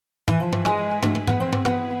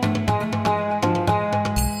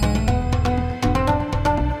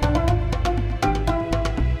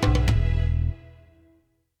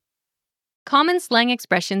common slang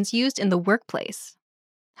expressions used in the workplace.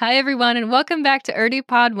 Hi, everyone, and welcome back to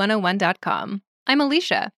UrduPod101.com. I'm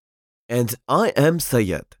Alicia. And I am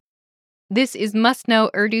Sayed. This is Must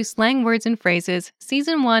Know Urdu Slang Words and Phrases,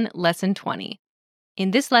 Season 1, Lesson 20.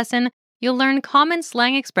 In this lesson, you'll learn common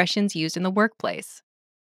slang expressions used in the workplace.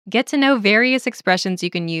 Get to know various expressions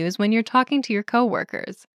you can use when you're talking to your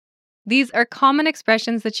coworkers. These are common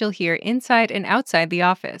expressions that you'll hear inside and outside the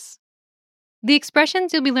office. The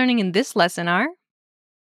expressions you'll be learning in this lesson are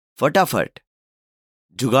फटाफट,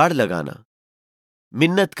 जुगाड़ लगाना,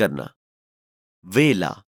 मिन्नत करना,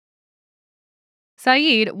 वेला.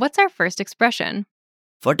 Saeed, what's our first expression?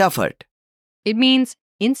 फटाफट, It means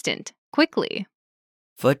instant, quickly.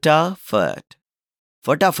 फटाफट,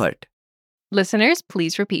 फटाफट, Listeners,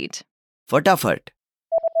 please repeat. फटाफट.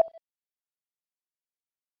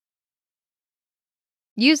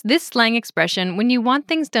 Use this slang expression when you want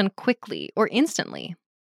things done quickly or instantly.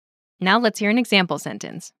 Now let's hear an example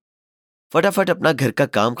sentence. फटाफट अपना घर का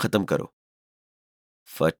काम खत्म करो.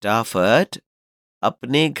 फटाफट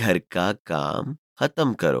अपने घर का काम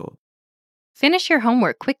खत्म करो. Finish your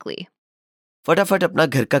homework quickly. फटाफट अपना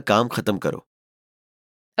घर का काम खत्म करो.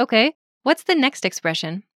 Okay, what's the next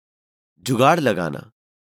expression? जुगाड़ लगाना,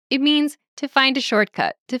 It means to find a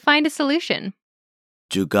shortcut, to find a solution.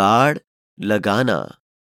 जुगाड़ लगाना,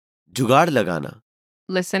 जुगाड़ लगाना,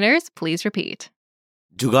 Listeners, please repeat.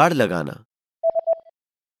 जुगाड़ लगाना.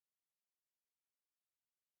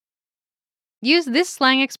 Use this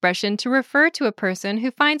slang expression to refer to a person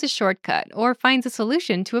who finds a shortcut or finds a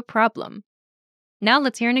solution to a problem. Now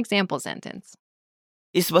let's hear an example sentence.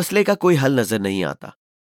 इस मसले का कोई हल नजर नहीं आता.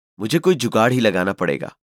 मुझे कोई जुगाड़ ही लगाना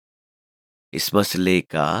पड़ेगा. इस मसले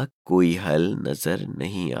का कोई हल नजर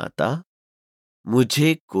नहीं आता.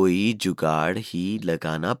 मुझे कोई जुगाड़ ही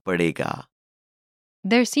लगाना पड़ेगा.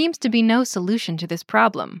 There seems to be no solution to this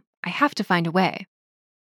problem. I have to find a way.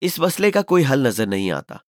 इस मसले का कोई हल नजर नहीं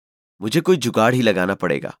आता. मुझे कोई जुगाड़ ही लगाना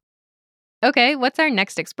पड़ेगा. Okay, what's our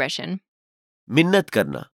next expression? मिन्नत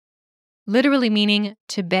करना, Literally meaning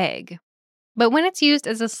to beg. But when it's used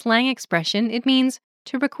as a slang expression, it means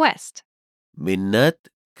to request. मिन्नत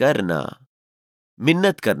करना,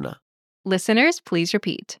 मिन्नत करना, Listeners, please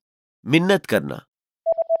repeat. मिन्नत करना.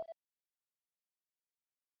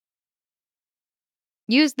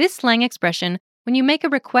 Use this slang expression when you make a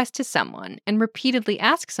request to someone and repeatedly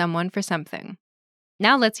ask someone for something.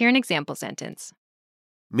 Now let's hear an example sentence.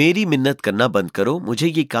 मेरी मिन्नत करना बंद करो. मुझे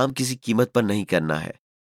ये काम किसी कीमत पर नहीं करना है.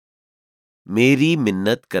 मेरी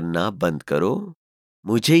मिन्नत करना बंद करो.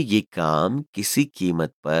 मुझे ये काम किसी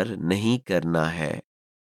कीमत पर नहीं करना है.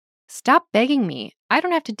 Stop begging me. I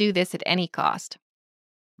don't have to do this at any cost.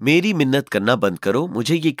 मेरी मिन्नत करना बंद करो.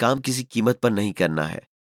 मुझे ये काम किसी कीमत पर नहीं करना है.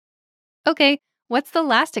 Okay, what's the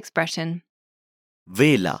last expression?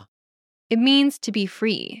 वेला, It means to be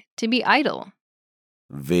free, to be idle.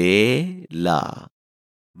 वेला,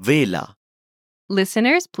 वेला,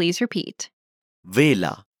 Listeners, please repeat.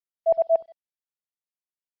 वेला.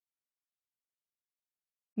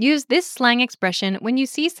 Use this slang expression when you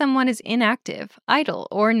see someone is inactive, idle,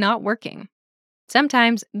 or not working.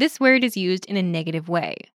 Sometimes this word is used in a negative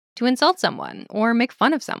way, to insult someone or make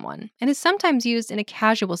fun of someone, and is sometimes used in a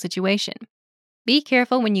casual situation. Be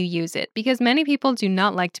careful when you use it because many people do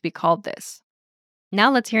not like to be called this.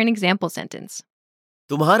 Now let's hear an example sentence.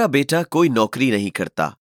 तुम्हारा बेटा कोई नौकरी नहीं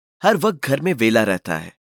करता. हर वक्त घर में वेला रहता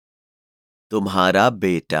है. तुम्हारा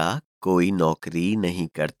बेटा कोई नौकरी नहीं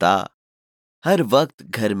करता. हर वक्त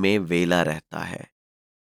घर में वेला रहता है.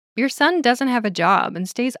 Your son doesn't have a job and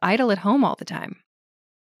stays idle at home all the time.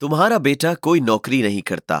 तुम्हारा बेटा कोई नौकरी नहीं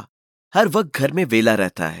करता. हर वक्त घर में वेला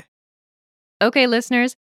रहता है. Okay,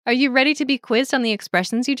 listeners, are you ready to be quizzed on the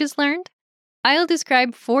expressions you just learned? I'll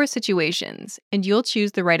describe 4 situations, and you'll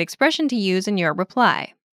choose the right expression to use in your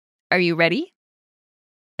reply. Are you ready?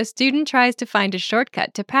 A student tries to find a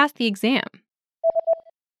shortcut to pass the exam.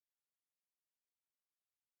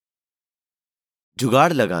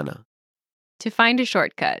 जुगाड़ लगाना, To find a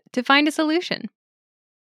shortcut, to find a solution.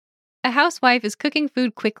 A housewife is cooking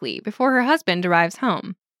food quickly before her husband arrives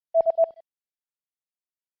home.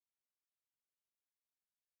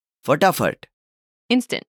 फटाफट,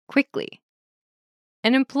 Instant, quickly.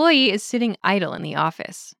 An employee is sitting idle in the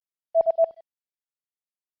office.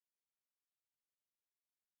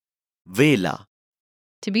 वेला,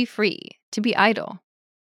 To be free, to be idle.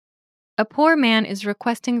 A poor man is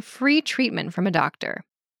requesting free treatment from a doctor.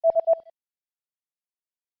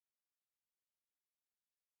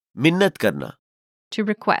 मिन्नत करना. To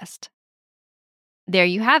request. There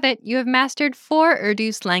you have it. You have mastered 4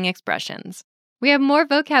 Urdu slang expressions. We have more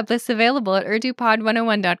vocab lists available at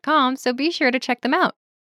UrduPod101.com, so be sure to check them out.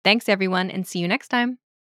 Thanks, everyone, and see you next time.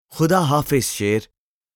 खुदा हाफिज शेर.